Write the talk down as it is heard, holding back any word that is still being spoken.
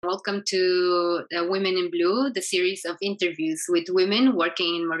Welcome to Women in Blue, the series of interviews with women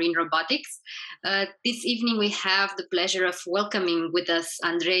working in marine robotics. This evening we have the pleasure of welcoming with us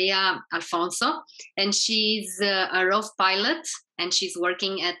Andreia Afonso, and she's a ROV pilot, and she's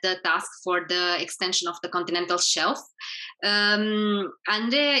working at the task for the extension of the continental shelf. Andreia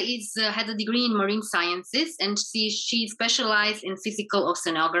had a degree in marine sciences, and she specialized in physical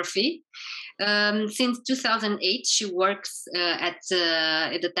oceanography. Since 2008, she works at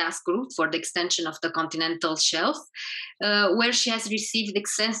the task group for the extension of the continental shelf, where she has received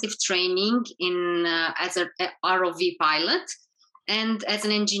extensive training as an ROV pilot and as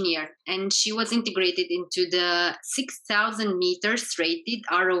an engineer. And she was integrated into the 6,000 meters rated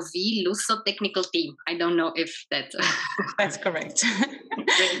ROV LUSO technical team. I don't know if that's... That's correct.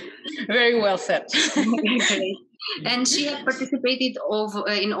 Very well said. Great. And she had participated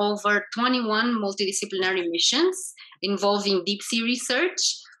in over 21 multidisciplinary missions involving deep sea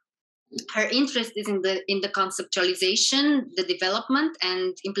research. Her interest is in the conceptualization, the development,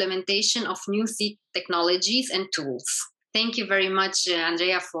 and implementation of new sea technologies and tools. Thank you very much,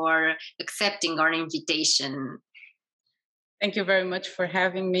 Andreia, for accepting our invitation. Thank you very much for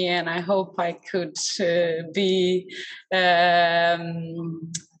having me, and I hope I could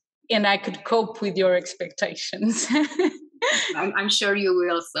and I could cope with your expectations. I'm sure you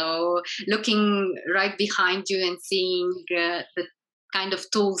will. So looking right behind you and seeing the kind of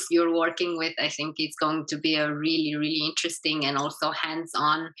tools you're working with, I think it's going to be a really, really interesting and also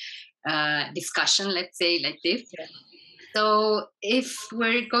hands-on discussion, let's say, like this. Yeah. So if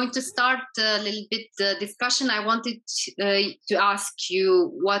we're going to start a little bit the discussion, I wanted to ask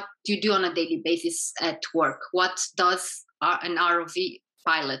you what you do on a daily basis at work. What does an ROV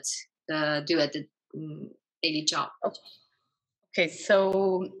pilot do at the daily job? Okay,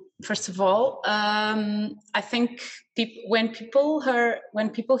 so first of all, I think when people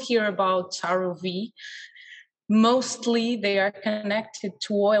hear about ROV, mostly they are connected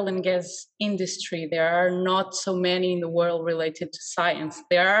to oil and gas industry. There are not so many in the world related to science.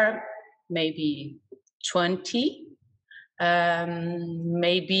 There are maybe 20.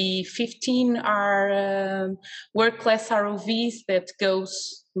 Maybe 15 are work-class ROVs that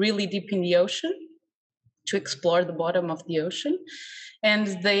goes really deep in the ocean to explore the bottom of the ocean,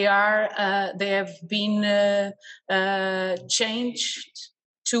 and they have been changed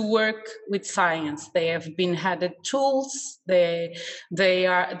to work with science. They have been added tools. They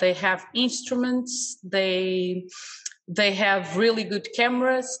have instruments. They have really good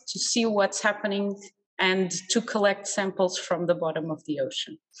cameras to see what's happening and to collect samples from the bottom of the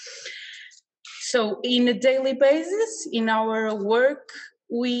ocean. So in a daily basis, in our work,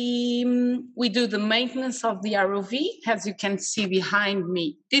 we do the maintenance of the ROV. As you can see behind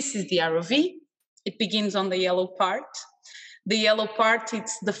me, this is the ROV. It begins on the yellow part. The yellow part,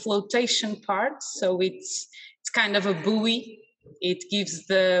 it's the flotation part. So it's kind of a buoy.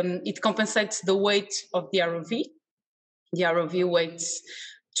 It compensates the weight of the ROV. The ROV weighs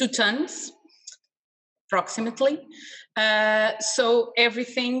 2 tons. Approximately. So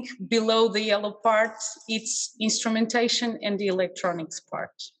everything below the yellow part, it's instrumentation and the electronics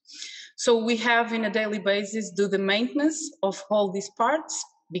part. So we have in a daily basis do the maintenance of all these parts,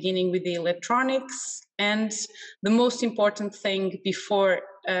 beginning with the electronics, and the most important thing before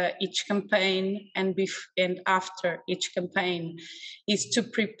each campaign and after each campaign is to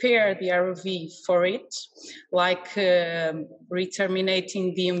prepare the ROV for it, like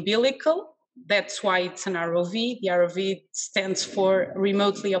re-terminating the umbilical. That's why it's an ROV. The ROV stands for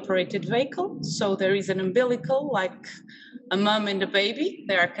remotely operated vehicle. So there is an umbilical, like a mom and a baby.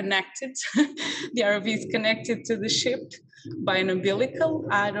 They are connected. The ROV is connected to the ship by an umbilical.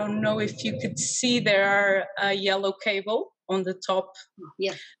 I don't know if you could see there are a yellow cable on the top.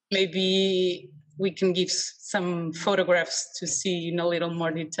 Yeah. Maybe we can give some photographs to see in a little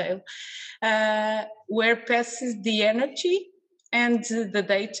more detail. Where passes the energy and the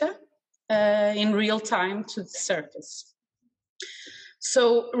data in real time to the surface.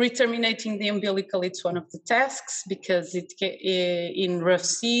 So re-terminating the umbilical, it's one of the tasks because in rough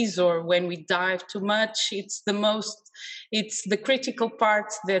seas or when we dive too much, it's the critical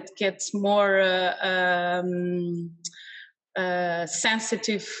part that gets more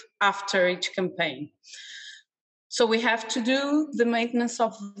sensitive after each campaign. So we have to do the maintenance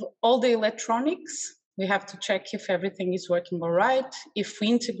of all the electronics. We have to check if everything is working all right. If we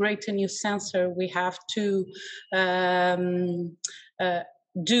integrate a new sensor, we have to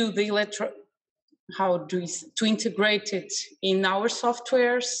do the to integrate it in our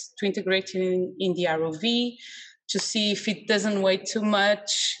softwares, to integrate it in the ROV, to see if it doesn't weigh too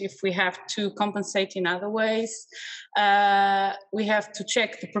much, if we have to compensate in other ways. We have to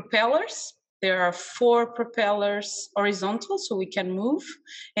check the propellers. There are 4 propellers horizontal, so we can move,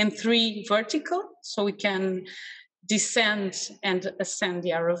 and 3 vertical, so we can descend and ascend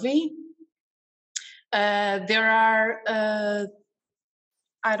the ROV. There are,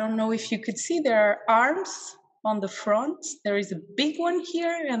 I don't know if you could see, there are arms on the front. There is a big one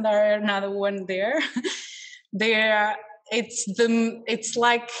here, and there are another one there. It's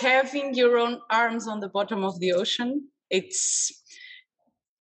like having your own arms on the bottom of the ocean. It's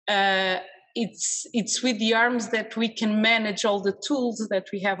with the arms that we can manage all the tools that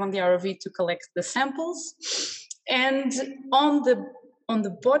we have on the ROV to collect the samples. And on the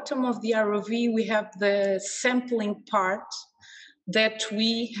bottom of the ROV, we have the sampling part that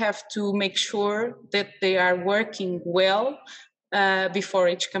we have to make sure that they are working well before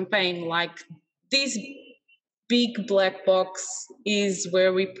each campaign. Like this big black box is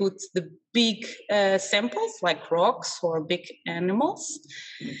where we put the big samples, like rocks or big animals.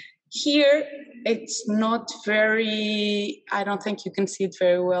 Here, it's not very, I don't think you can see it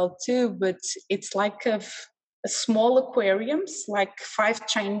very well too, but it's like a small aquariums, like 5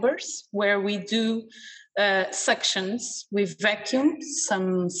 chambers, where we do suctions. We vacuum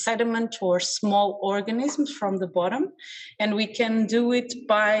some sediment or small organisms from the bottom, and we can do it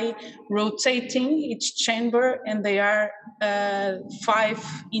by rotating each chamber, and they are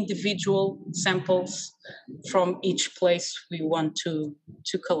 5 individual samples from each place we want to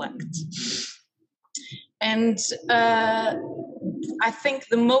collect. And I think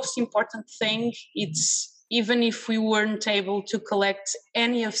the most important thing is, even if we weren't able to collect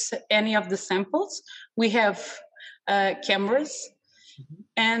any of the samples, we have cameras,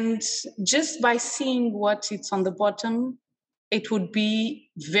 and just by seeing what is on the bottom, it would be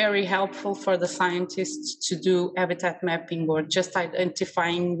very helpful for the scientists to do habitat mapping, or just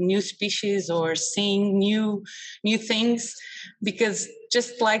identifying new species or seeing new things, because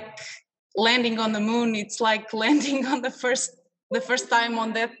just like landing on the moon, it's like landing on the first time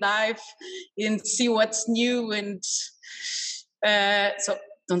on that dive and see what's new. And so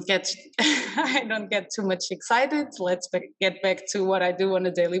I don't get too much excited. Let's get back to what I do on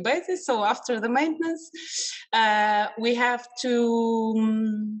a daily basis. So after the maintenance, we have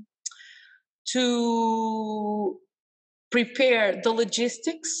to prepare the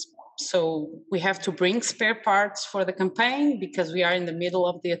logistics. So we have to bring spare parts for the campaign, because we are in the middle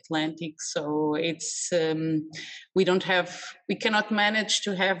of the Atlantic. So it's we cannot manage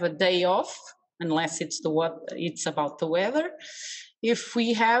to have a day off unless it's about the weather. If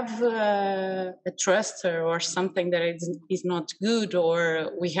we have a thruster or something that is not good,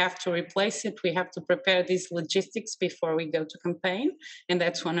 or we have to replace it, we have to prepare these logistics before we go to campaign, and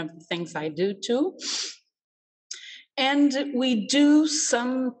that's one of the things I do too. And we do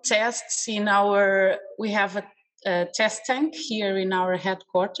some tests we have a test tank here in our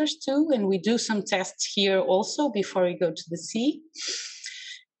headquarters too, and we do some tests here also before we go to the sea.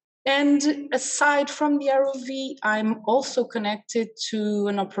 And aside from the ROV, I'm also connected to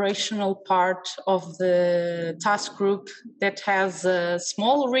an operational part of the task group that has a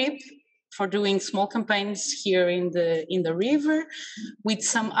small RIB for doing small campaigns here in the river, with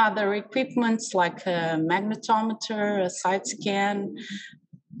some other equipments like a magnetometer, a side scan,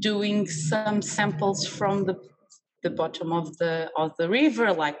 doing some samples from the bottom of the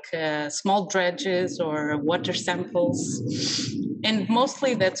river, like small dredges or water samples. And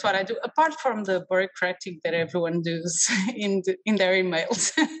mostly that's what I do, apart from the bureaucratic that everyone does in their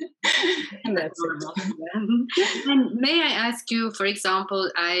emails. And that's it. And may I ask you, for example,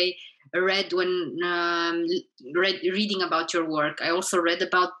 I read reading about your work, I also read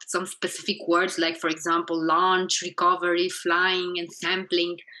about some specific words, like, for example, launch, recovery, flying, and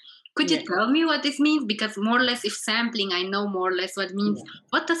sampling. Could you tell me what this means? Because more or less, if sampling, I know more or less what it means. Yeah.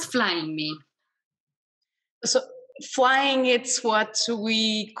 What does flying mean? So flying, it's what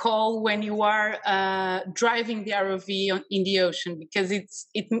we call when you are driving the ROV in the ocean, because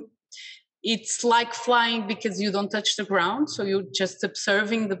it's like flying because you don't touch the ground. So you're just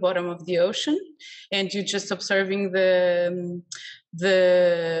observing the bottom of the ocean, and you're just observing the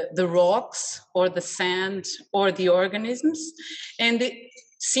rocks or the sand or the organisms. And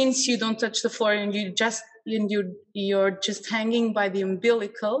since you don't touch the floor and you're just hanging by the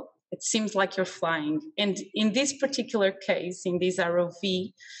umbilical, it seems like you're flying. And in this particular case, in this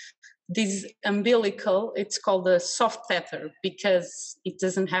ROV, this umbilical, it's called a soft tether, because it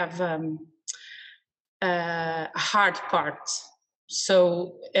doesn't have a hard part.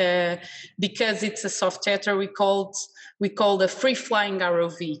 So because it's a soft tether, we call a free flying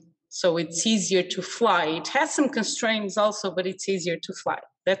ROV. So it's easier to fly. It has some constraints also, but it's easier to fly.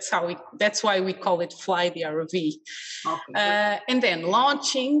 That's why we call it fly the ROV. Okay. And then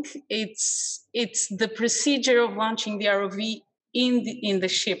launching, it's the procedure of launching the ROV in the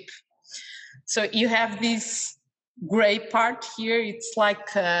ship. So you have this gray part here. It's like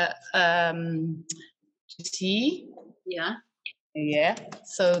see? Yeah.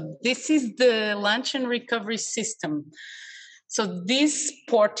 So this is the launch and recovery system. So this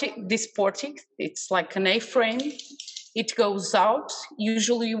portic, it's like an A-frame. It goes out.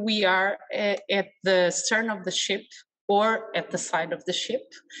 Usually we are at the stern of the ship or at the side of the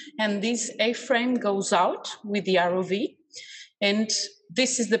ship. And this A-frame goes out with the ROV. And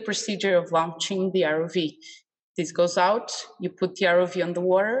this is the procedure of launching the ROV. This goes out, you put the ROV on the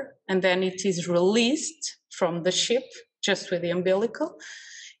water, and then it is released from the ship just with the umbilical.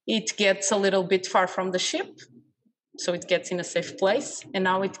 It gets a little bit far from the ship, so it gets in a safe place, and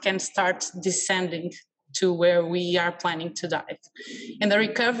now it can start descending to where we are planning to dive. And the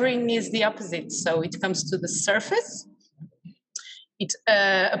recovering is the opposite. So it comes to the surface, it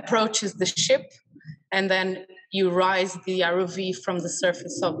approaches the ship, and then you rise the ROV from the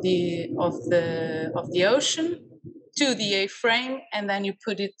surface of the ocean to the A-frame, and then you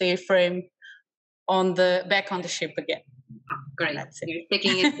put the A-frame back on the ship again. Great. You're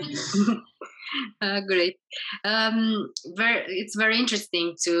taking it. Great. It's very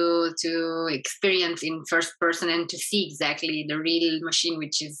interesting to experience in first person and to see exactly the real machine,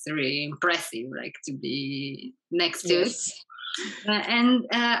 which is really impressive, like to be next to it. And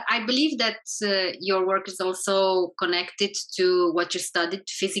I believe that your work is also connected to what you studied,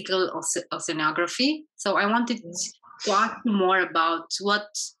 physical oceanography. So I wanted to ask you more about what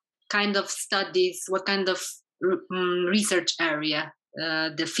kind of studies, what kind of research area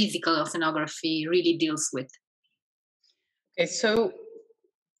the physical oceanography really deals with. Okay, so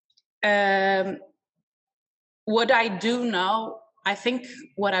what I do now, I think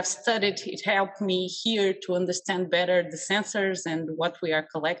what I've studied, it helped me here to understand better the sensors and what we are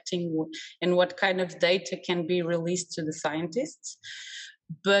collecting and what kind of data can be released to the scientists.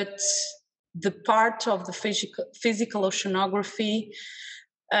 But the part of the physical oceanography,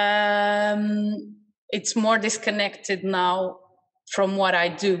 it's more disconnected now from what I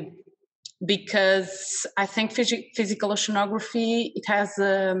do, because I think physical oceanography, it has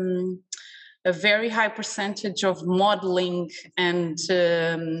a very high percentage of modeling and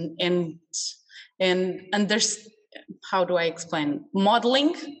how do I explain?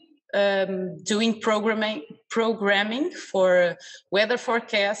 Modeling, doing programming for weather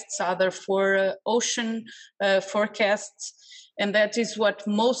forecasts, other for ocean forecasts. And that is what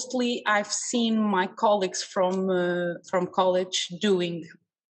mostly I've seen my colleagues from college doing.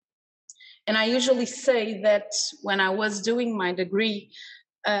 And I usually say that when I was doing my degree,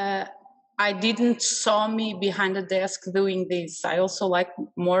 I didn't saw me behind a desk doing this. I also like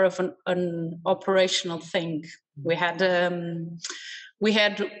more of an operational thing. We had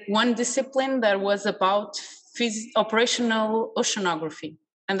one discipline that was about operational oceanography,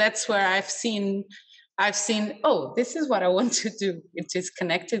 and that's where I've seen, oh, this is what I want to do. It is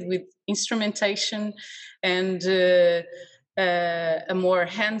connected with instrumentation and a more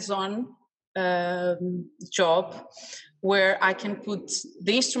hands-on job, where I can put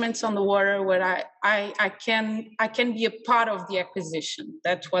the instruments on the water, where I can be a part of the acquisition.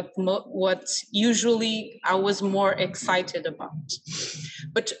 That's what usually I was more excited about.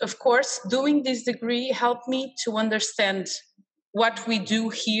 But of course, doing this degree helped me to understand what we do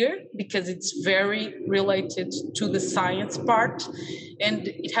here, because it's very related to the science part, and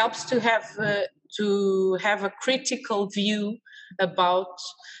it helps to have a critical view about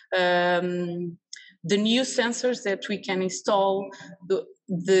the new sensors that we can install, the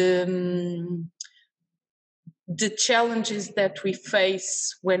challenges that we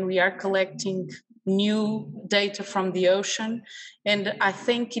face when we are collecting new data from the ocean. And I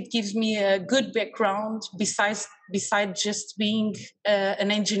think it gives me a good background besides just being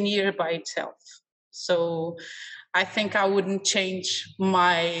an engineer by itself. So I think I wouldn't change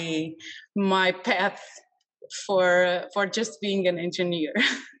my path for just being an engineer.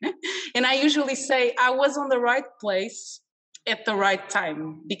 And I usually say I was on the right place at the right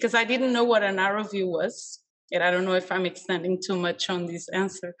time, because I didn't know what an ROV was. And I don't know if I'm extending too much on this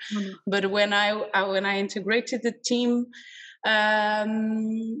answer, but when I integrated the team, I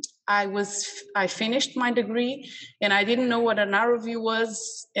finished my degree and I didn't know what an ROV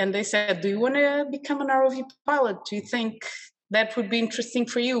was. And they said, do you want to become an ROV pilot? Do you think that would be interesting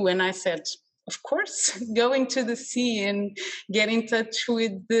for you? And I said, of course, going to the sea and get in touch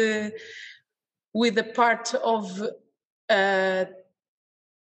with the part of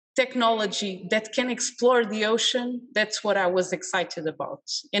technology that can explore the ocean, that's what I was excited about,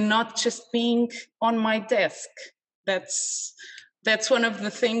 and not just being on my desk. That's one of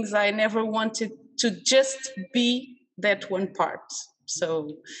the things I never wanted, to just be that one part.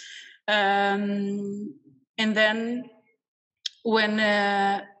 So, and then when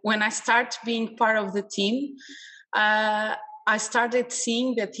I start being part of the team, I started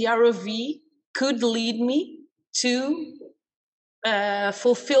seeing that the ROV could lead me to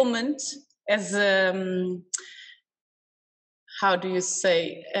fulfillment as how do you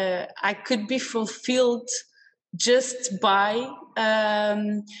say, I could be fulfilled just by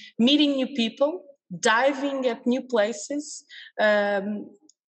meeting new people, diving at new places.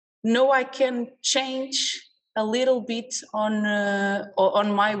 Know I can change a little bit on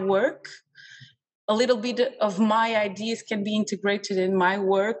my work. A little bit of my ideas can be integrated in my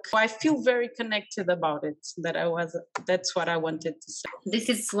work. I feel very connected about it. That's what I wanted to say. This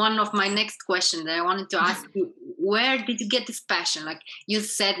is one of my next questions that I wanted to ask you. Where did you get this passion? Like you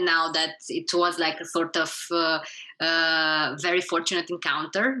said now that it was like a sort of very fortunate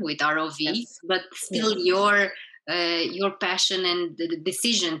encounter with ROV, yes. But still yes. Your passion and the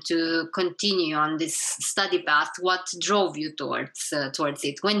decision to continue on this study path, what drove you towards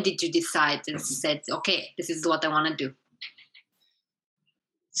it? When did you decide and said, okay, this is what I want to do?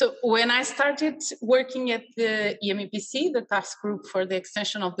 So when I started working at the EMEPC, the task group for the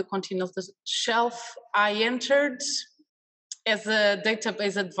extension of the continental shelf, I entered as a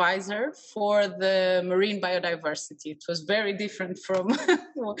database advisor for the marine biodiversity. It was very different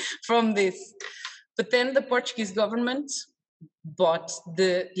from this. But then the Portuguese government bought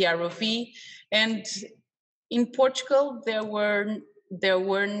the ROV, and in Portugal there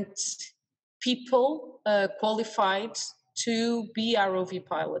weren't people qualified to be ROV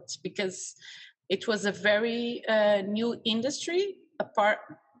pilots, because it was a very new industry.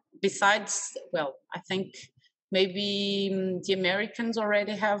 Besides, well, I think maybe the Americans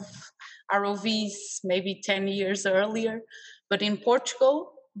already have ROVs maybe 10 years earlier, but in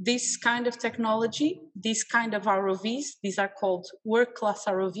Portugal, this kind of technology, this kind of ROVs, these are called work-class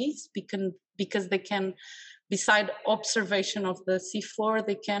ROVs because they can, beside observation of the seafloor,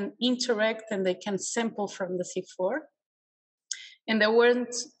 they can interact and they can sample from the seafloor. And there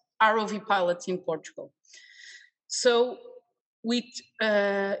weren't ROV pilots in Portugal. So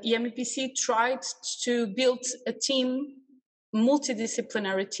EMEPC tried to build a team,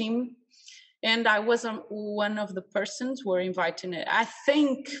 multidisciplinary team, and I was one of the persons who were invited. I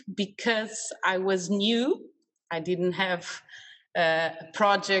think because I was new, I didn't have a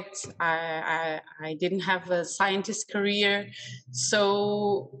project, I didn't have a scientist career,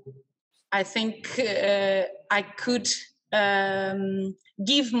 so I think I could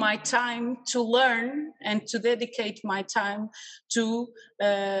give my time to learn and to dedicate my time to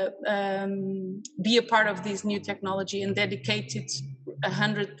be a part of this new technology and dedicate it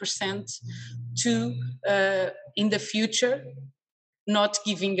 100% to in the future not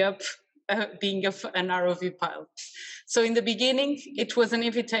giving up being an ROV pilot. So in the beginning it was an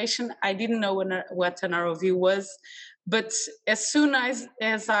invitation. I didn't know what an ROV was, but as soon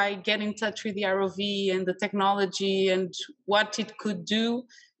as I get in touch with the ROV and the technology and what it could do,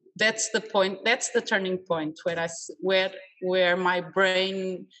 that's the point, that's the turning point where my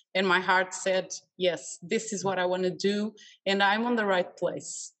brain and my heart said, yes, this is what I want to do, and I'm on the right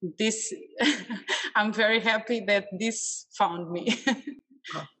place. I'm very happy that this found me.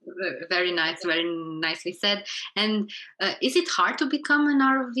 Very nice, very nicely said. And is it hard to become an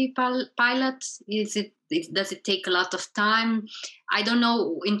ROV pilot? Does it take a lot of time? I don't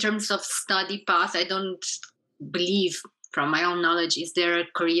know, in terms of study path, I don't believe, from my own knowledge, is there a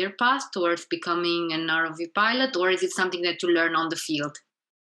career path towards becoming an ROV pilot, or is it something that you learn on the field?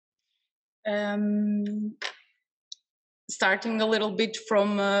 Starting a little bit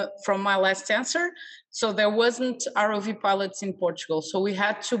from my last answer, so there wasn't ROV pilots in Portugal, so we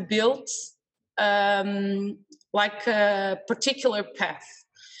had to build like a particular path,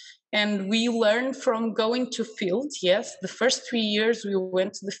 and we learned from going to field. Yes, the first 3 years we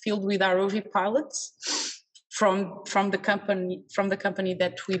went to the field with ROV pilots from the company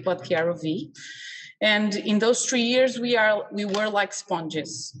that we bought the ROV. And in those 3 years, we were like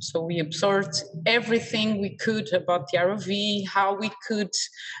sponges. So we absorbed everything we could about the ROV, how we could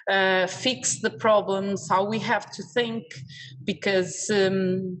fix the problems, how we have to think, because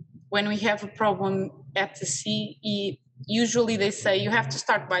when we have a problem at the sea, usually they say you have to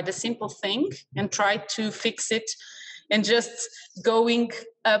start by the simple thing and try to fix it, and just going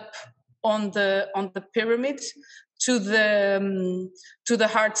up on the pyramid to the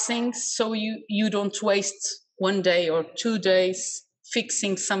hard things, so you don't waste 1 day or 2 days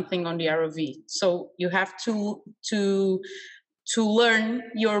fixing something on the ROV. So you have to learn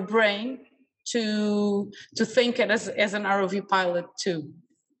your brain to think as an ROV pilot too.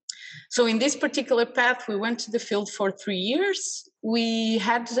 So in this particular path, we went to the field for 3 years. We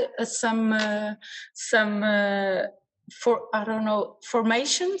had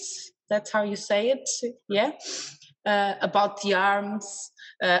formations. That's how you say it. Yeah. About the arms,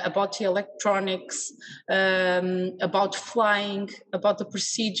 about the electronics, about flying, about the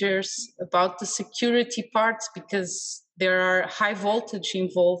procedures, about the security parts, because there are high voltage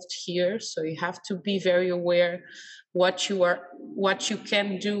involved here. So you have to be very aware what you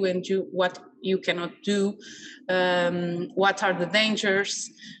can do and what you cannot do, what are the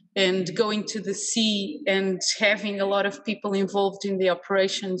dangers, and going to the sea and having a lot of people involved in the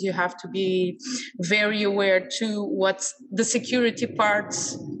operations, you have to be very aware to what's the security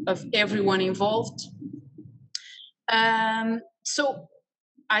parts of everyone involved. So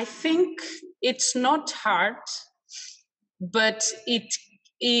I think it's not hard, but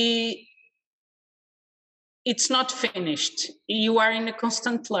it's not finished. You are in a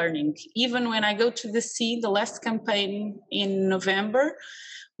constant learning. Even when I go to the sea, the last campaign in November,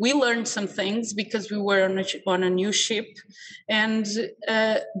 we learned some things because we were on a new ship. And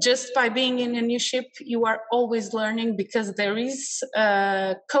just by being in a new ship, you are always learning, because there is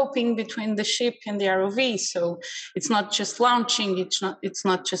coping between the ship and the ROV. So it's not just launching, it's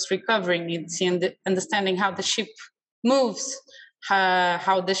not just recovering, it's in the understanding how the ship moves,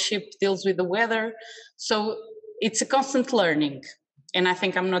 how the ship deals with the weather. So it's a constant learning, and I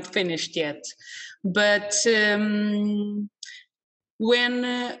think I'm not finished yet. But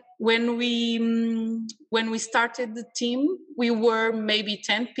when we started the team, we were maybe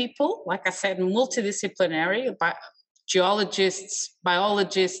 10 people, like I said, multidisciplinary, geologists,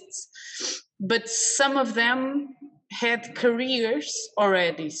 biologists, but some of them had careers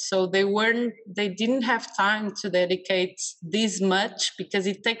already, so they didn't have time to dedicate this much, because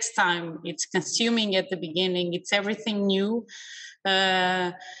it takes time. It's consuming at the beginning, it's everything new,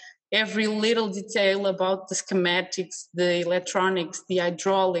 every little detail about the schematics, the electronics, the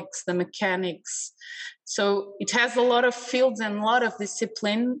hydraulics, the mechanics. So it has a lot of fields and a lot of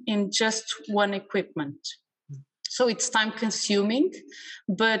discipline in just one equipment. So it's time consuming,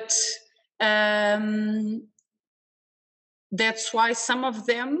 but that's why some of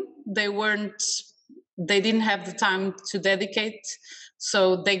them, they didn't have the time to dedicate,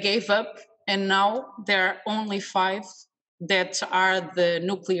 so they gave up, and now there are only 5 that are the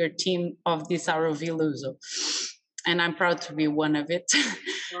nuclear team of this ROV Luso, and I'm proud to be one of it.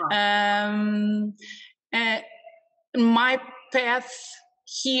 Wow. My path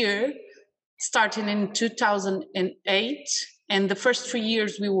here started in 2008, and the first 3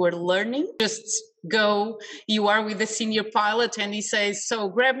 years we were learning. Just go, you are with the senior pilot and he says, so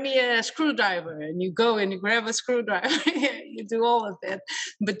grab me a screwdriver, and you go and you grab a screwdriver. You do all of that,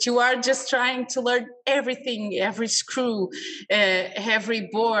 but you are just trying to learn everything, every screw, every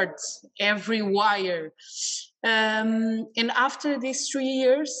board, every wire. And after these 3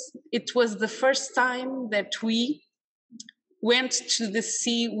 years, it was the first time that we went to the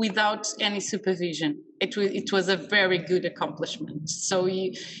sea without any supervision. It was a very good accomplishment. So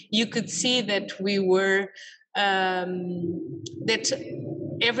you could see that we were, that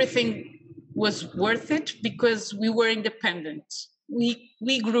everything was worth it, because we were independent. We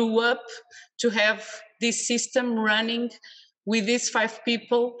grew up to have this system running with these 5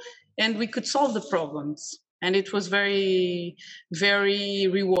 people, and we could solve the problems. And it was very, very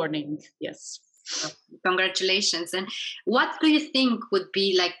rewarding, yes. Congratulations. And what do you think would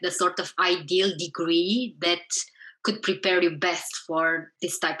be like the sort of ideal degree that could prepare you best for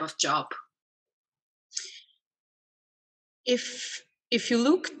this type of job? If you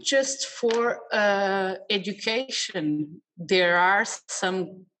look just for education, there are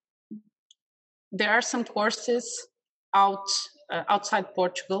some courses outside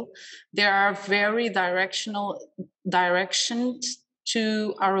Portugal. There are very directioned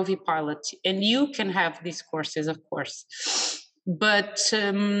to ROV pilot, and you can have these courses, of course, but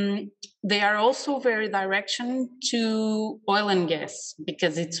they are also very direction to oil and gas,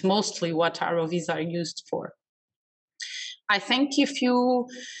 because it's mostly what ROVs are used for. I think if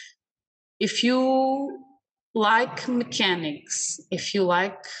you like mechanics, if you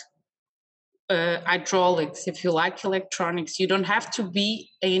like hydraulics, if you like electronics, you don't have to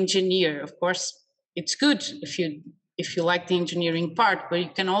be an engineer. Of course, it's good if if you like the engineering part, but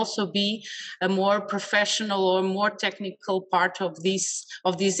you can also be a more professional or more technical part of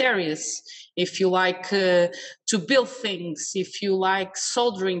these areas. If you like to build things, if you like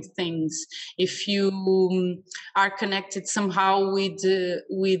soldering things, if you are connected somehow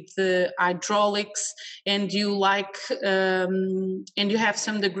with hydraulics, and you like and you have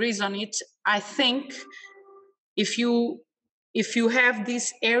some degrees on it, I think if you have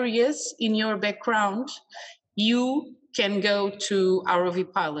these areas in your background, you can go to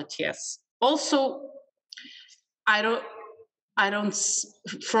ROV pilot, yes. Also, I don't,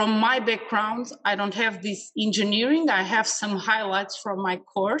 from my background, I don't have this engineering. I have some highlights from my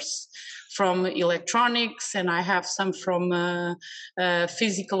course, from electronics, and I have some from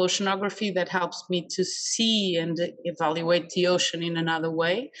physical oceanography that helps me to see and evaluate the ocean in another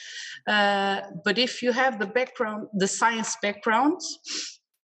way. But if you have the background, the science background,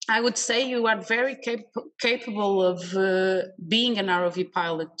 I would say you are very capable of being an ROV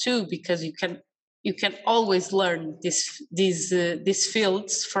pilot too, because you can always learn these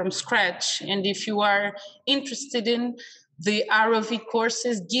fields from scratch. And if you are interested in the ROV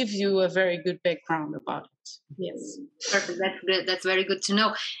courses, give you a very good background about it. Yes. Perfect. That's very good to know.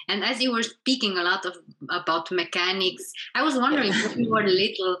 And as you were speaking a lot about mechanics, I was wondering, when you were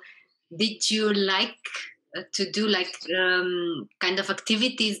little, did you like to do like kind of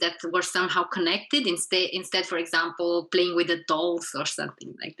activities that were somehow connected instead, for example, playing with the dolls or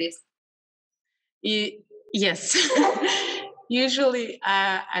something like this? Yes. Usually,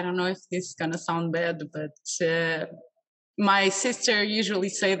 I don't know if this is gonna sound bad, but my sister usually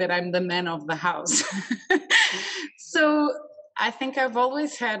say that I'm the man of the house. So I think I've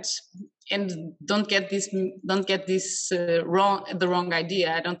always had, and don't get this wrong, the wrong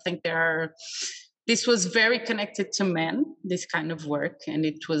idea. I don't think this was very connected to men, this kind of work, and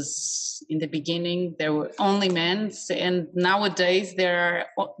it was, in the beginning there were only men, and nowadays there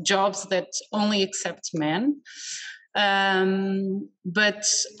are jobs that only accept men. But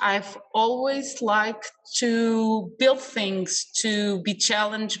I've always liked to build things, to be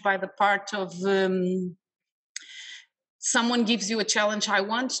challenged by the part of someone gives you a challenge. I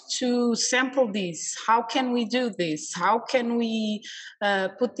want to sample this. How can we do this? How can we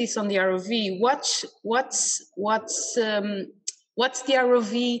put this on the ROV? What's the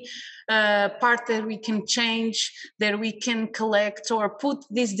ROV part that we can change, that we can collect, or put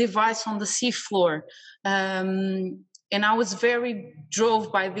this device on the seafloor? And I was very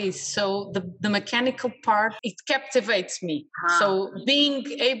drove by this. So the mechanical part, it captivates me. So being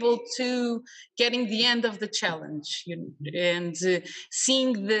able to getting the end of the challenge, and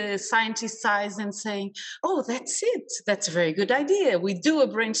seeing the scientist's eyes and saying, oh, that's it. That's a very good idea. We do a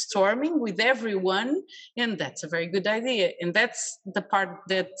brainstorming with everyone, and that's a very good idea. And that's the part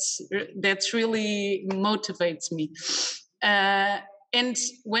that's really motivates me. And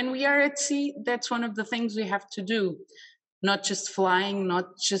when we are at sea, that's one of the things we have to do. Not just flying,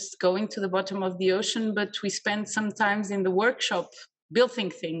 not just going to the bottom of the ocean, but we spend some time in the workshop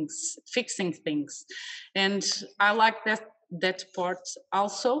building things, fixing things. And I like that part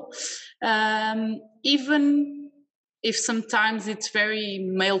also. Even if sometimes it's very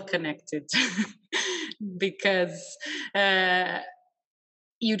male connected, because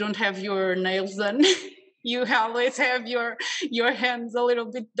you don't have your nails done. You always have your hands a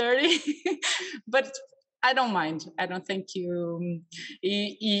little bit dirty, but I don't mind. I don't think you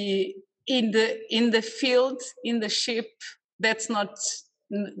in the field, in the ship, that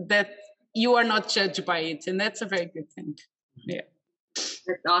you are not judged by it, and that's a very good thing. Yeah,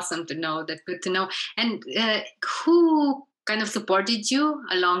 that's awesome to know. That's good to know. And who kind of supported you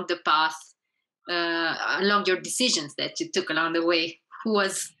along the path, along your decisions that you took along the way? Who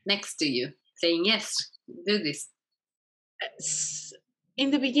was next to you, saying yes, do this? In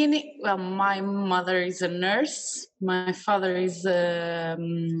the beginning, well, my mother is a nurse. My father is a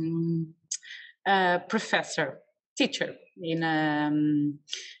professor, teacher in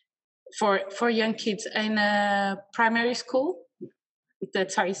for young kids in a primary school.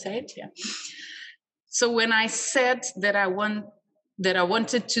 That's how you say it, yeah. So when I said that I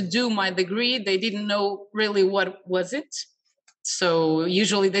wanted to do my degree, they didn't know really what was it. So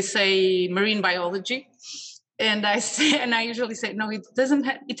usually they say marine biology. And I usually say, no, it doesn't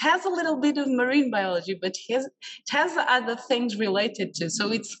it has a little bit of marine biology, but it has other things related to.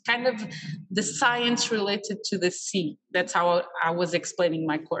 So it's kind of the science related to the sea. That's how I was explaining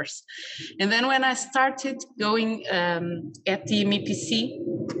my course. And then when I started going at the MEPC,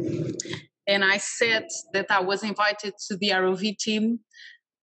 and I said that I was invited to the ROV team,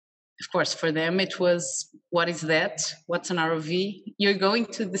 of course, for them, it was, what is that? What's an ROV? You're going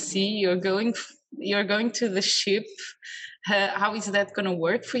to the sea, you're going you're going to the ship. How is that going to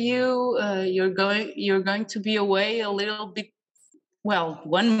work for you? You're going to be away a little bit. Well,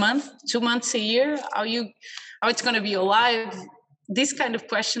 1 month, 2 months a year. How it's going to be alive? These kind of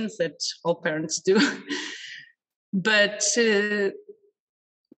questions that all parents do. But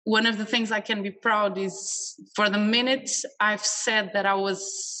one of the things I can be proud is, for the minute I've said that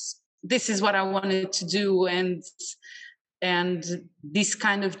this is what I wanted to do, and this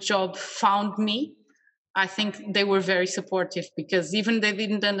kind of job found me, I think they were very supportive, because even they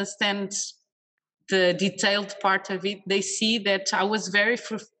didn't understand the detailed part of it, they see that I was very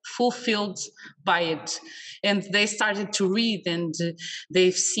fulfilled by it. And they started to read, and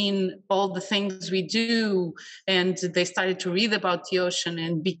they've seen all the things we do, and they started to read about the ocean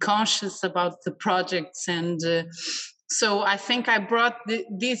and be conscious about the projects. And so I think I brought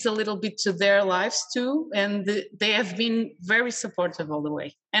this a little bit to their lives too, and they have been very supportive all the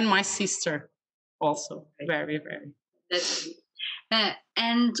way. And my sister also, very, very. That's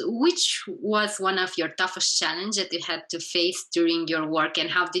and which was one of your toughest challenges that you had to face during your work, and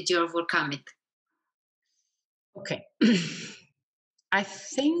how did you overcome it? Okay. I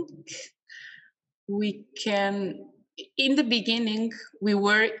think we can, in the beginning, we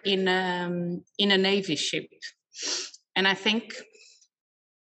were in a Navy ship. And I think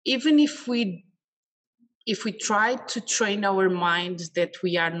even if we try to train our mind that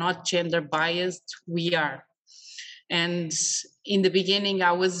we are not gender biased, we are. And in the beginning,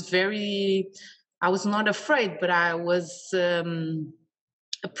 I was not afraid, but I was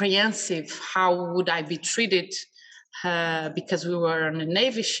apprehensive. How would I be treated? Because we were on a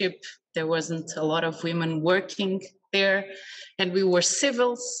Navy ship, there wasn't a lot of women working there, and we were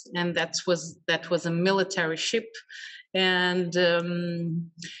civils, and that was a military ship. And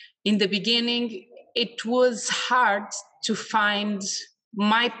in the beginning, it was hard to find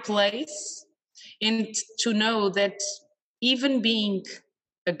my place, and to know that even being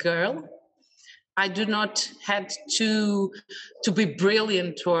a girl, I do not have to be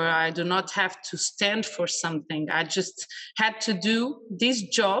brilliant, or I do not have to stand for something. I just had to do this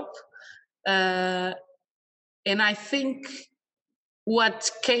job. And I think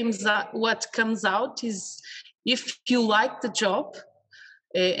what comes out is, if you like the job,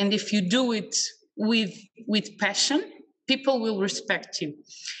 and if you do it with passion, people will respect you.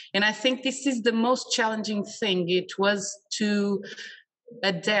 And I think this is the most challenging thing. It was to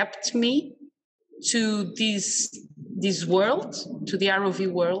adapt me to this world, to the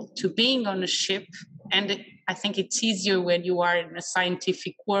ROV world, to being on a ship. And I think it's easier when you are in a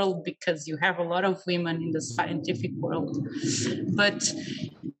scientific world, because you have a lot of women in the scientific world. But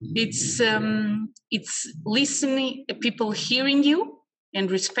it's listening, people hearing you and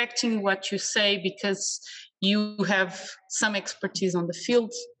respecting what you say, because you have some expertise on the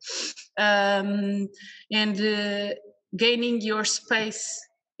field, and gaining your space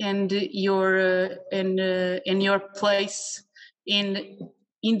and your place in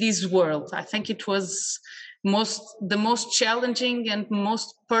this world. I think it was the most challenging and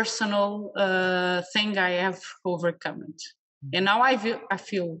most personal thing I have overcome it. And now I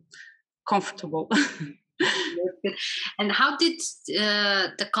feel comfortable. And how did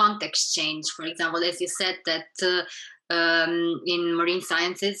the context change? For example, as you said that in marine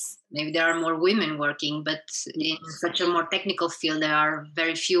sciences, maybe there are more women working, but in such a more technical field, there are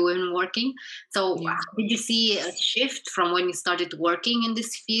very few women working. So did you see a shift from when you started working in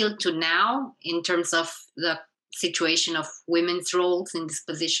this field to now, in terms of the situation of women's roles in this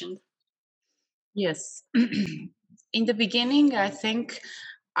position? Yes. In the beginning, I think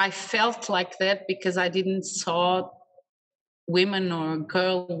I felt like that because I didn't saw women or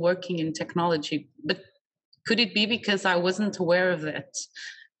girl working in technology. But could it be because I wasn't aware of that,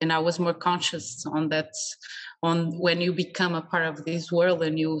 and I was more conscious on that, on when you become a part of this world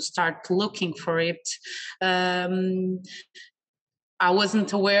and you start looking for it? I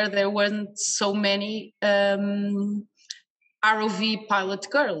wasn't aware there weren't so many ROV pilot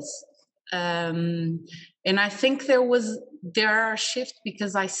girls. And I think there are shifts,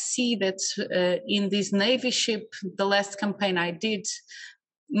 because I see that in this Navy ship, the last campaign I did,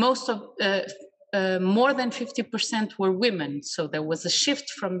 most of more than 50% were women. So there was a shift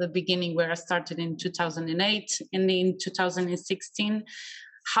from the beginning, where I started in 2008, and in 2016,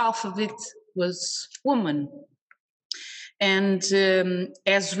 half of it was women. And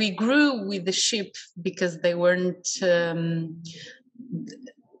as we grew with the ship, because they weren't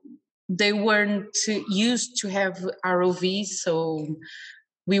used to have ROVs, so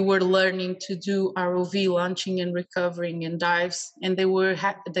we were learning to do ROV launching and recovering and dives, and they were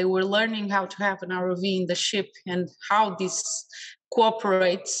learning how to have an ROV in the ship and how this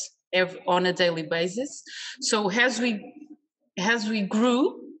cooperates on a daily basis. So as we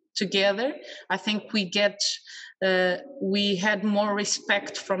grew together, I think we had more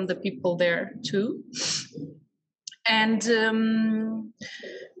respect from the people there too. And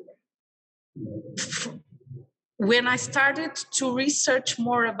when I started to research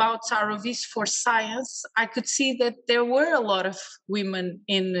more about ROVs for science, I could see that there were a lot of women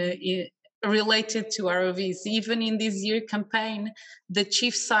related to ROVs. Even in this year campaign, the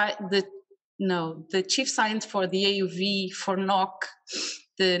chief science for the AUV for NOC,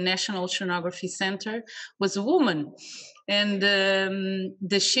 the National Oceanography Center, was a woman. And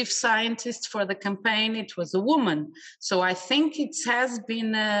the chief scientist for the campaign, it was a woman. So I think it has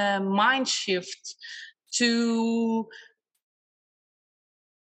been a mind shift to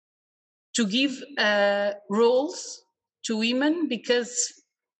give roles to women, because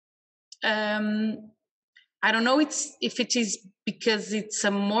I don't know if it is because it's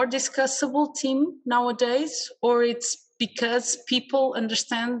a more discussable theme nowadays, or it's because people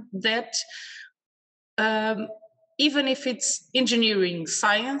understand that even if it's engineering,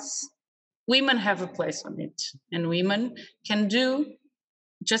 science, women have a place on it, and women can do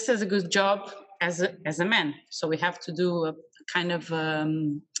just as a good job as a man. So we have to do a kind of a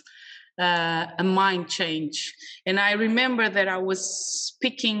mind change. And I remember that I was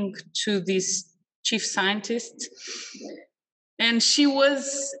speaking to this chief scientist, and she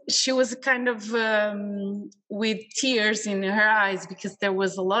was kind of with tears in her eyes, because there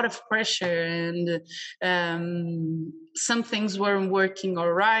was a lot of pressure, and some things weren't working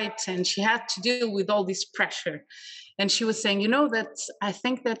all right, and she had to deal with all this pressure. And she was saying, I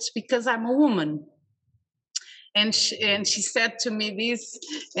think that's because I'm a woman. And she said to me this,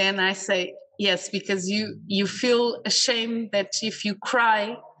 and I say, yes, because you feel ashamed that if you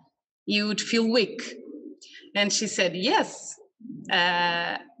cry, you would feel weak. And she said, yes,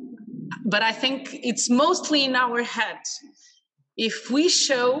 but I think it's mostly in our head. If we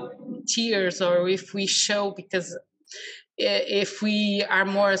show tears, or if we show, because if we are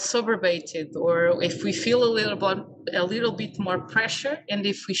more sober-baited, or if we feel a little bit more pressure, and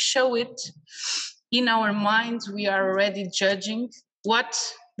if we show it, in our minds, we are already judging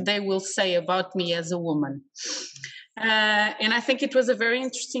what they will say about me as a woman. And I think it was a very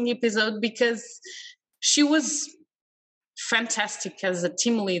interesting episode, because she was fantastic as a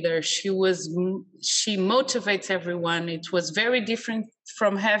team leader. She motivates everyone. It was very different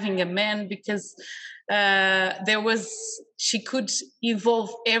from having a man, because she could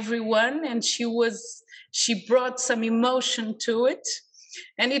involve everyone, and she brought some emotion to it.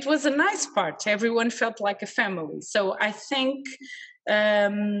 And it was a nice part. Everyone felt like a family. So I think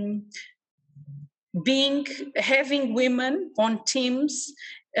having women on teams,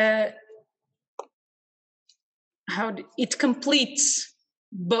 it completes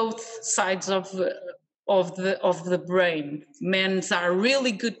both sides of the brain. Men are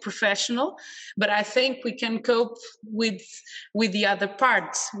really good professional, but I think we can cope with the other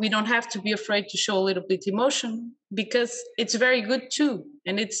parts. We don't have to be afraid to show a little bit emotion, because it's very good too,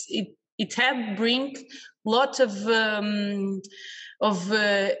 and it had bring lot of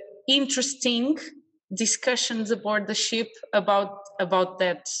interesting discussions aboard the ship about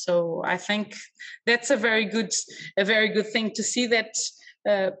that. So I think that's a very good thing to see, that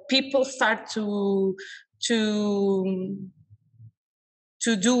people start to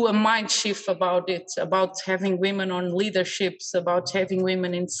do a mind shift about it, about having women on leaderships, about having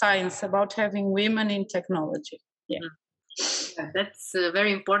women in science, about having women in technology. Yeah. Yeah, that's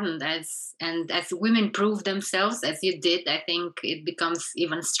very important. As women prove themselves, as you did, I think it becomes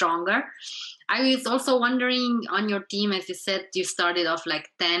even stronger. I was also wondering, on your team, as you said, you started off like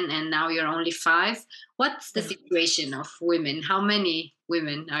 10 and now you're only 5. What's the situation of women? How many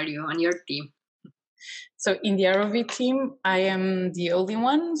women are you on your team? So in the ROV team, I am the only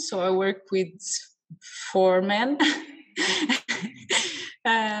one. So I work with 4 men.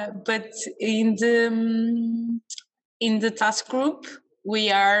 But in the task group,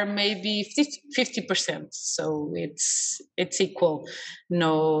 we are maybe 50%. So it's equal.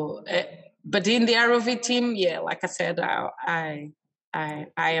 No, but in the ROV team, yeah, like I said, I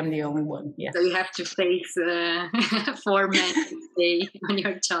am the only one. Yeah. So you have to face 4 men to stay on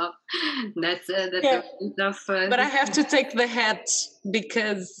your job. That's a bit of. But I have to take the hat,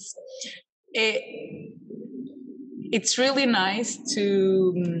 because it's really nice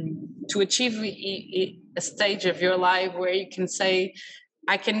to achieve a stage of your life where you can say,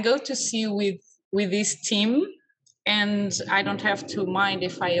 I can go to sea with this team, and I don't have to mind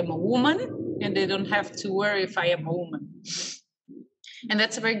if I am a woman, and they don't have to worry if I am a woman. And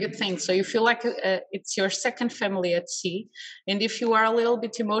that's a very good thing. So you feel like it's your second family at sea. And if you are a little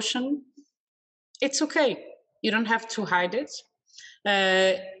bit emotional, it's okay. You don't have to hide it.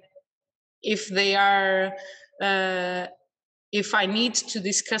 If they are, if I need to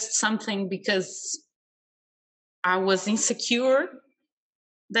discuss something because I was insecure,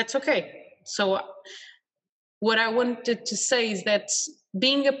 that's okay. So what I wanted to say is that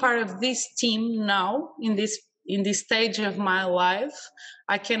being a part of this team now in this stage of my life,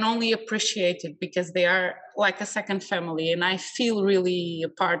 I can only appreciate it because they are like a second family, and I feel really a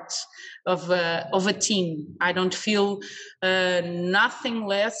part of a team. I don't feel nothing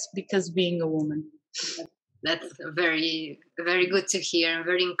less because being a woman. That's very, very good to hear and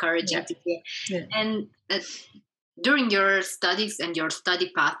very encouraging to hear. Yeah. And during your studies and your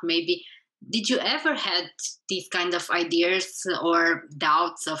study path, maybe, did you ever had these kind of ideas or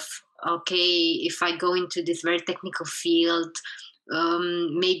doubts of, okay, if I go into this very technical field,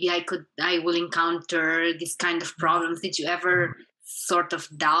 maybe I will encounter this kind of problems? Did you ever sort of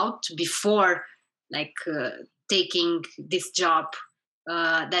doubt before, like, taking this job,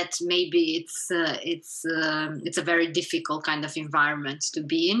 that maybe it's a very difficult kind of environment to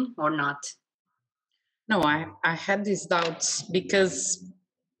be in, or not? No, I had these doubts because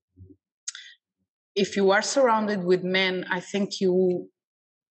if you are surrounded with men, I think you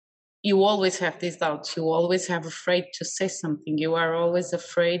always have these doubts. You always have afraid to say something. You are always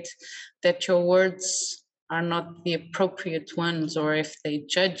afraid that your words are not the appropriate ones, or if they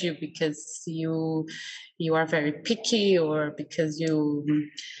judge you because you are very picky, or because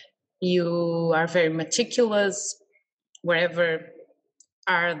you are very meticulous, wherever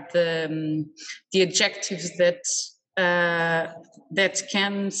are the adjectives that that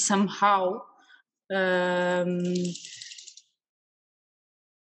can somehow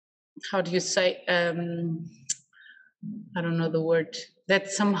how do you say, I don't know the word, that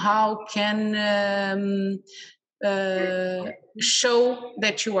somehow can show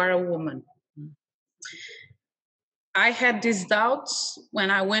that you are a woman. I had these doubts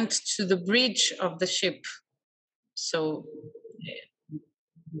when I went to the bridge of the ship. So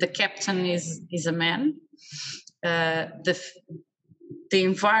the captain is a man. The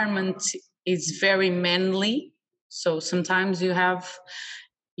environment is very manly. So sometimes you have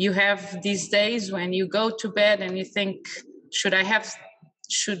these days when you go to bed and you think, should I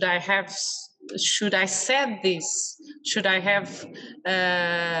said this? Should I have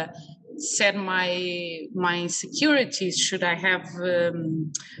said my insecurities? Should I have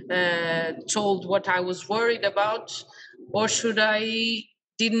told what I was worried about, or should I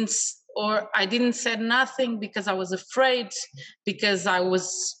didn't said nothing because I was afraid, because I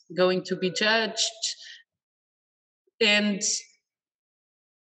was going to be judged? And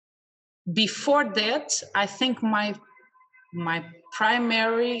before that, I think my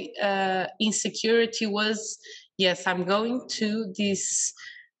primary insecurity was, yes, I'm going to this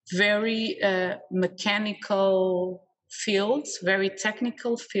very mechanical fields, very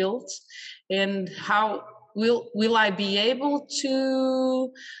technical fields, and how will I be able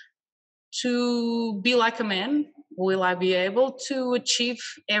to be like a man? Will I be able to achieve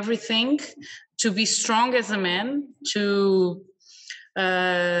everything, to be strong as a man, to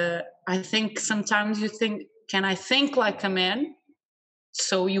I think sometimes you think, can I think like a man?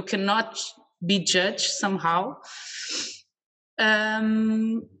 So you cannot be judged somehow.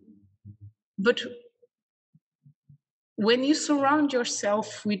 But when you surround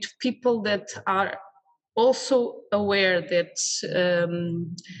yourself with people that are also aware that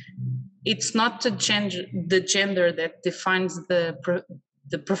it's not the gender that defines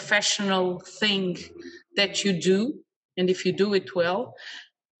the professional thing that you do, and if you do it well,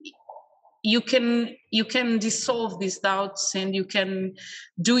 you can dissolve these doubts and you can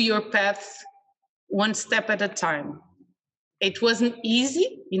do your path one step at a time. It wasn't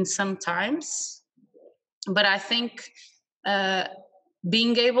easy in some times, but I think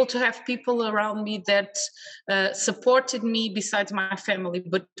being able to have people around me that supported me besides my family,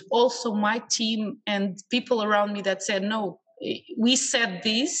 but also my team and people around me that said, no, we said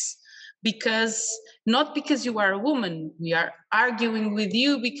this because not because you are a woman, we are arguing with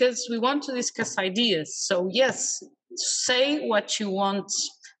you because we want to discuss ideas. So yes, say what you want,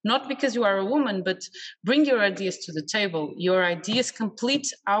 not because you are a woman, but bring your ideas to the table. Your ideas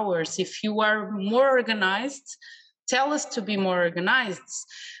complete ours. If you are more organized, tell us to be more organized.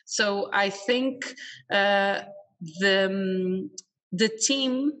 So I think the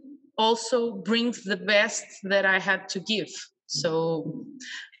team also brings the best that I had to give. So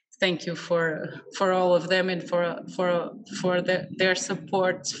thank you for all of them and for their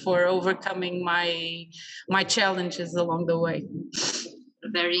support, for overcoming my challenges along the way.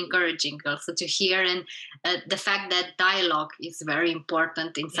 very encouraging also to hear. And the fact that dialogue is very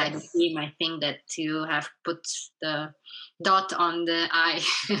important inside the team. I think that you have put the dot on the I.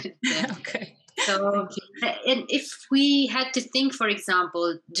 Okay. So, and if we had to think, for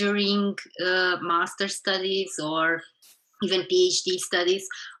example, during master studies or even PhD studies,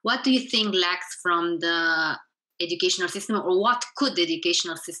 what do you think lacks from the educational system, or what could the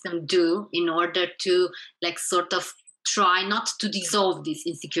educational system do in order to like sort of try not to dissolve these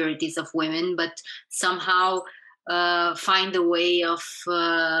insecurities of women, but somehow find a way of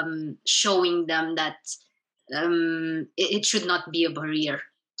showing them that it should not be a barrier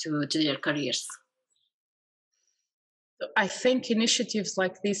to their careers? I think initiatives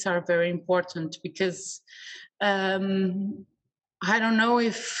like this are very important because I don't know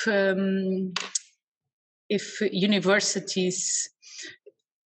if universities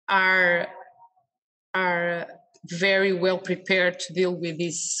are very well prepared to deal with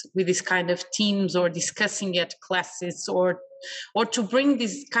this kind of teams, or discussing at classes, or to bring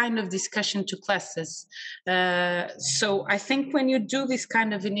this kind of discussion to classes. So I think when you do this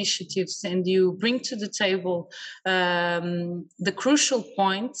kind of initiatives and you bring to the table the crucial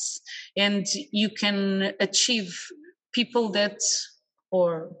points, and you can achieve people that,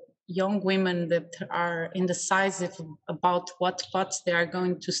 or young women that are indecisive about what paths they are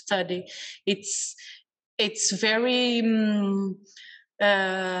going to study, it's very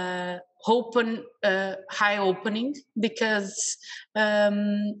eye-opening, because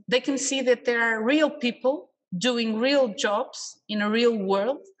they can see that there are real people doing real jobs in a real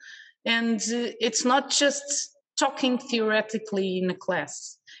world, and it's not just talking theoretically in a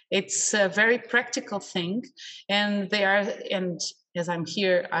class. It's a very practical thing, and as I'm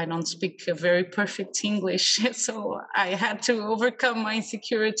here, I don't speak a very perfect English, so I had to overcome my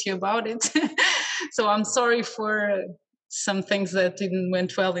insecurity about it. So I'm sorry for some things that didn't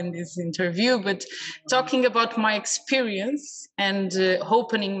went well in this interview, but talking about my experience and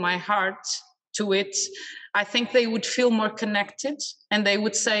opening my heart to it, I think they would feel more connected, and they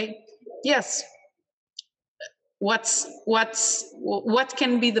would say, yes, what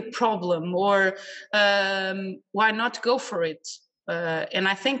can be the problem, or why not go for it? And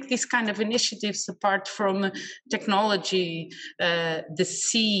I think these kind of initiatives, apart from technology, the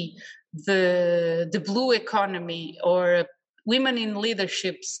sea, the blue economy, or women in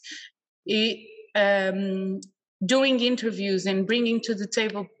leaderships, doing interviews and bringing to the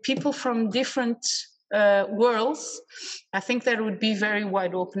table people from different worlds, I think that would be very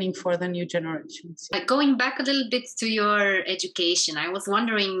wide opening for the new generations. Going back a little bit to your education, I was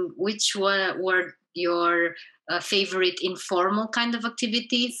wondering which were your favorite informal kind of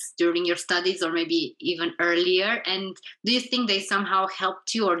activities during your studies, or maybe even earlier, and do you think they somehow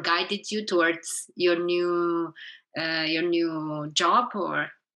helped you or guided you towards your new job? Or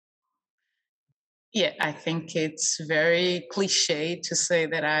yeah, I think it's very cliche to say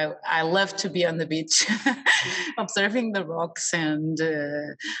that I love to be on the beach, observing the rocks, and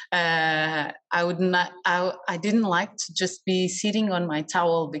I didn't like to just be sitting on my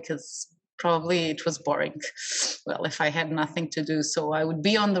towel, because probably it was boring. Well, if I had nothing to do, so I would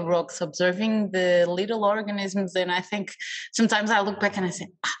be on the rocks observing the little organisms, and I think sometimes I look back and I say,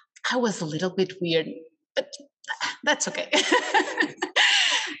 I was a little bit weird, but that's okay.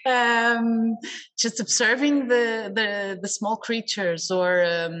 Just observing the small creatures, or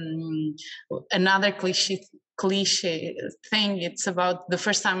another cliche thing. It's about the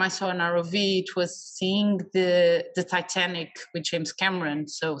first time I saw an ROV, it was seeing the Titanic with James Cameron.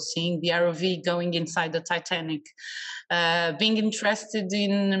 So seeing the ROV going inside the Titanic, being interested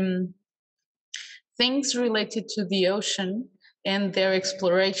in things related to the ocean and their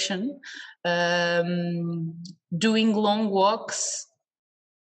exploration, doing long walks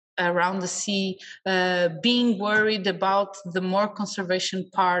around the sea, being worried about the more conservation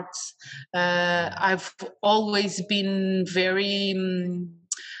parts. I've always been very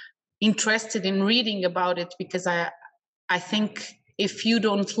interested in reading about it, because I think if you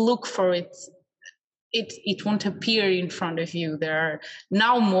don't look for it, it won't appear in front of you. There are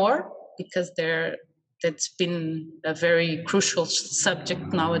now more, because that's been a very crucial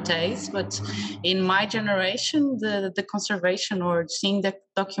subject nowadays. But in my generation, the conservation, or seeing the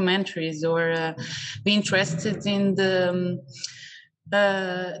documentaries, or be interested in the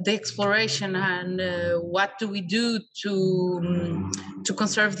exploration, and what do we do to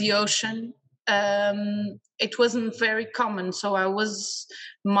conserve the ocean, it wasn't very common. So I was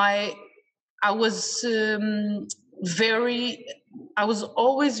very I was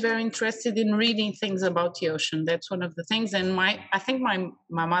always very interested in reading things about the ocean. That's one of the things. And I think my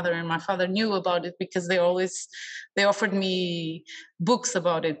mother and my father knew about it because they offered me books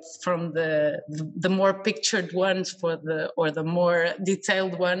about it, from the more pictured ones or the more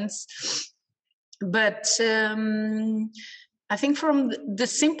detailed ones. But I think from the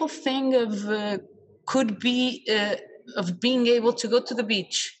simple thing of being able to go to the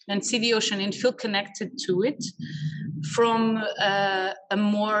beach and see the ocean and feel connected to it, from a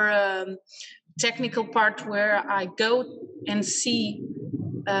more technical part where I go and see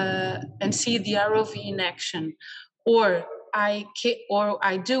the ROV in action, or I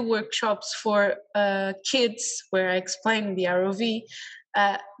do workshops for kids where I explain the ROV.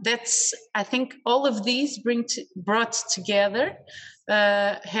 That's, I think, all of these brought together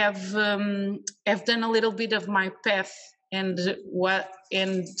have done a little bit of my path and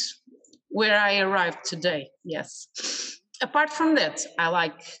where I arrived today. Yes. Apart from that, I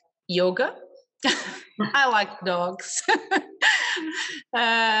like yoga. I like dogs.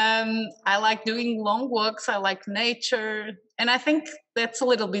 I like doing long walks. I like nature, and I think that's a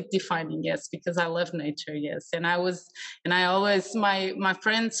little bit defining. Yes, because I love nature. Yes, and I always, my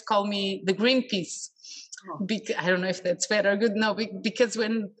friends call me the Greenpeace. I don't know if that's bad or good. No, because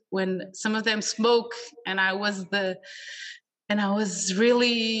when some of them smoke, and I was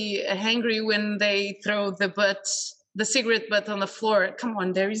really angry when they throw the cigarette butt on the floor. Come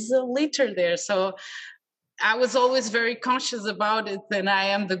on, there is a litter there. So I was always very conscious about it, and I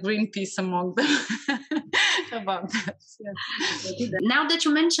am the Greenpeace among them about that. Yes. Now that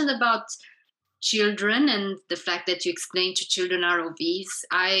you mentioned about children and the fact that you explain to children ROVs,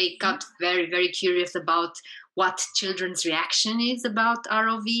 I got very, very curious about what children's reaction is about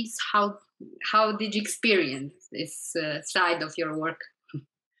ROVs. How did you experience this side of your work?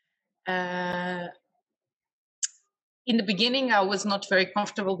 In the beginning, I was not very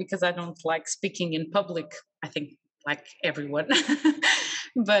comfortable because I don't like speaking in public. I think like everyone.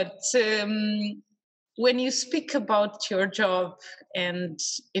 But when you speak about your job, and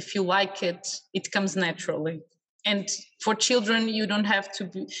if you like it, it comes naturally. And for children, you don't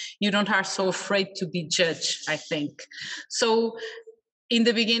are so afraid to be judged, I think. So in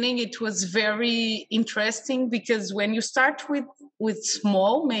the beginning, it was very interesting because when you start with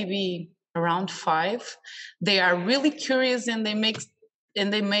small, maybe around 5, they are really curious, and they make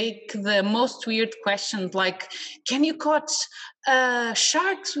the most weird questions, like, can you catch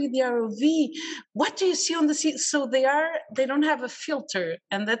sharks with the ROV? What do you see on the sea? So they don't have a filter,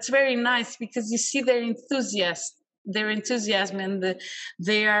 and that's very nice because you see their enthusiasm, and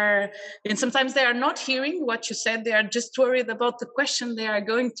and sometimes they are not hearing what you said. They are just worried about the question they are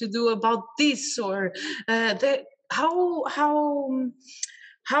going to do about this, or how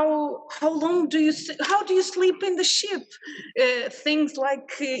long do you sleep in the ship? Things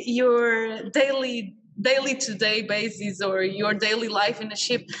like your daily to day basis, or your daily life in a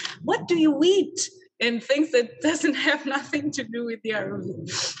ship. What do you eat? And things that doesn't have nothing to do with the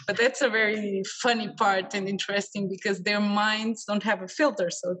ROV. But that's a very funny part and interesting because their minds don't have a filter,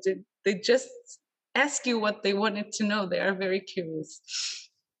 so they just ask you what they wanted to know. They are very curious.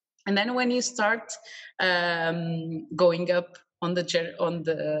 And then when you start going up on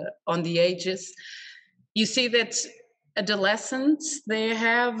the ages, you see that adolescents, they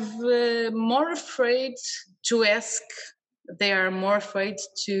have more afraid to ask. They are more afraid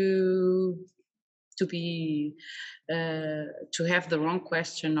to have the wrong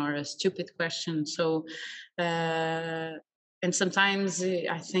question or a stupid question. So and sometimes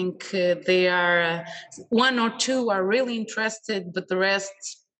I think they are 1 or 2 are really interested, but the rest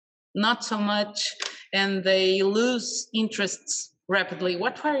not so much, and they lose interests rapidly.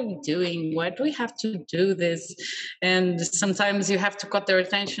 What are you doing? Why do we have to do this? And sometimes you have to cut their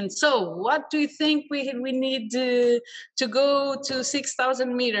attention. So what do you think we need to go to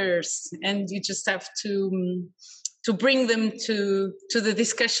 6,000 meters? And you just have to bring them to the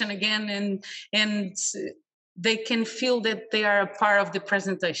discussion again, and they can feel that they are a part of the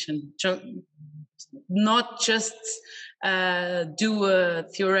presentation, not just do a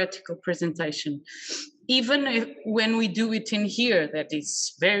theoretical presentation. Even when we do it in here, that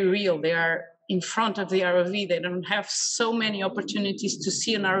is very real. They are in front of the ROV. They don't have so many opportunities to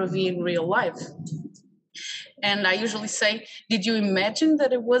see an ROV in real life. And I usually say, did you imagine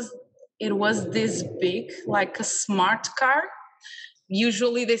that it was this big, like a smart car?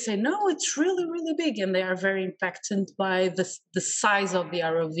 Usually they say, no, it's really, really big. And they are very impacted by the size of the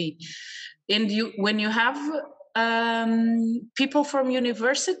ROV. And when you have people from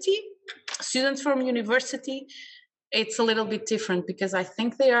university, students from university, it's a little bit different because I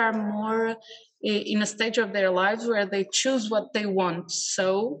think they are more in a stage of their lives where they choose what they want.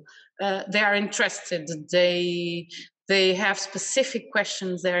 So they are interested. They have specific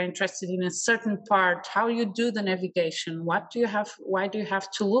questions. They're interested in a certain part. How you do the navigation? What do you have? Why do you have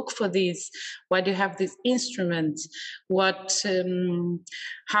to look for these? Why do you have these instruments? What?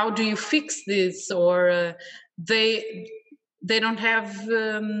 How do you fix this? Or they don't have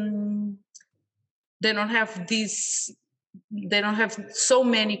they don't have these they don't have so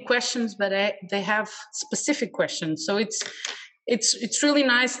many questions, but they have specific questions. So it's really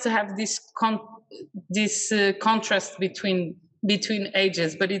nice to have this contrast between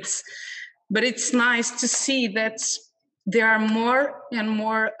ages. But it's nice to see that there are more and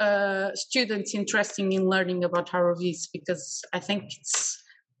more students interested in learning about ROVs, because I think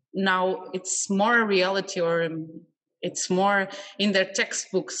it's more a reality, or it's more in their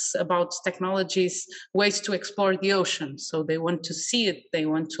textbooks about technologies, ways to explore the ocean. So they want to see it, they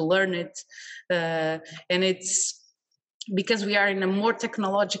want to learn it. And it's because we are in a more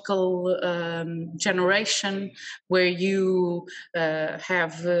technological generation, where you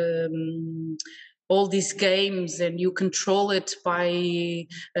have all these games and you control it by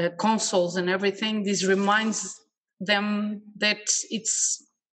consoles and everything. This reminds them that it's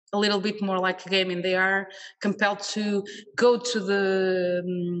a little bit more like a game, and they are compelled to go to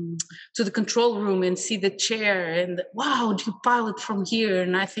the control room and see the chair and, wow, do you pilot from here?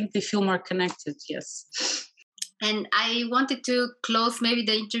 And I think they feel more connected. Yes. And I wanted to close maybe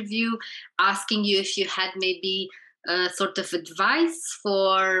the interview asking you if you had maybe a sort of advice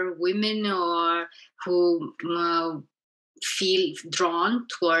for women or who feel drawn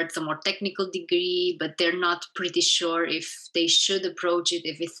towards a more technical degree, but they're not pretty sure if they should approach it,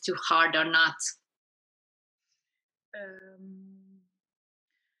 if it's too hard or not.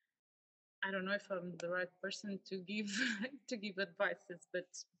 I don't know if I'm the right person to give to give advices, but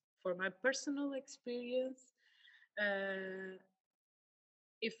for my personal experience,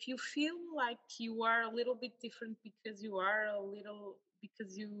 if you feel like you are a little bit different because you are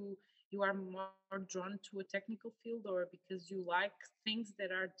more drawn to a technical field, or because you like things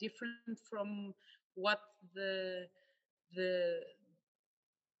that are different from what the the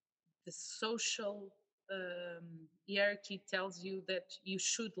social hierarchy tells you that you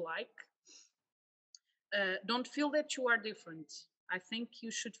should like, don't feel that you are different. I think you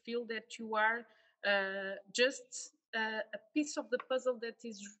should feel that you are just a piece of the puzzle that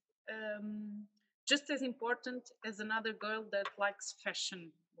is just as important as another girl that likes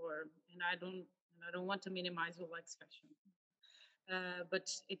fashion. And I don't want to minimize who likes fashion, but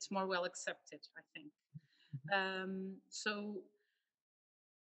it's more well accepted, I think. So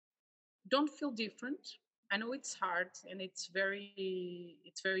don't feel different. I know it's hard, and it's very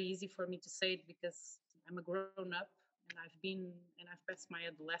easy for me to say it because I'm a grown up, and I've passed my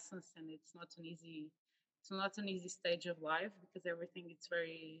adolescence, and it's not an easy stage of life, because everything it's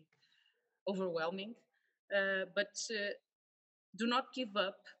very overwhelming. But do not give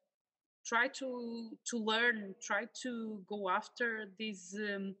up. Try to learn. Try to go after these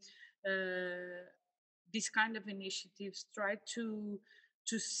kind of initiatives. Try to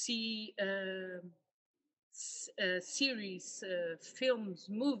see series, films,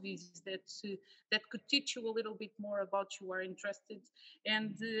 movies that could teach you a little bit more about you are interested,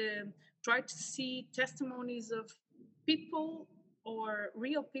 and try to see testimonies of people, or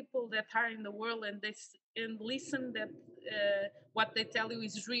real people that are in the world, and listen that what they tell you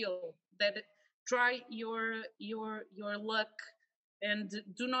is real. That try your luck, and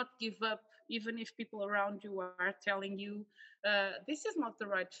do not give up, even if people around you are telling you this is not the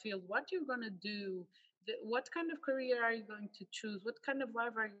right field. What you're going to do, what kind of career are you going to choose, what kind of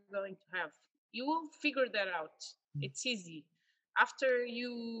life are you going to have? You will figure that out. It's easy. After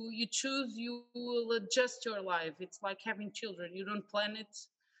you choose, you will adjust your life. It's like having children. You don't plan it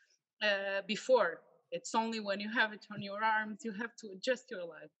before. It's only when you have it on your arms you have to adjust your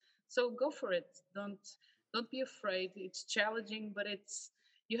life. So go for it. Don't be afraid. It's challenging, but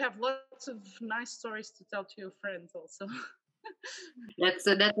you have lots of nice stories to tell to your friends also. That's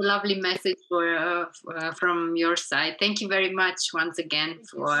a lovely message from your side. Thank you very much once again Thank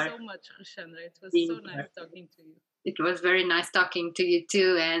for you so much, Roshandra. It was so nice talking to you. It was very nice talking to you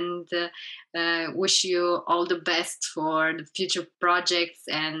too, and wish you all the best for the future projects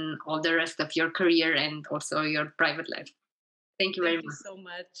and all the rest of your career and also your private life. Thank you very much. Thank you so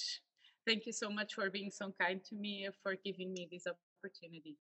much. Thank you so much for being so kind to me, for giving me this opportunity.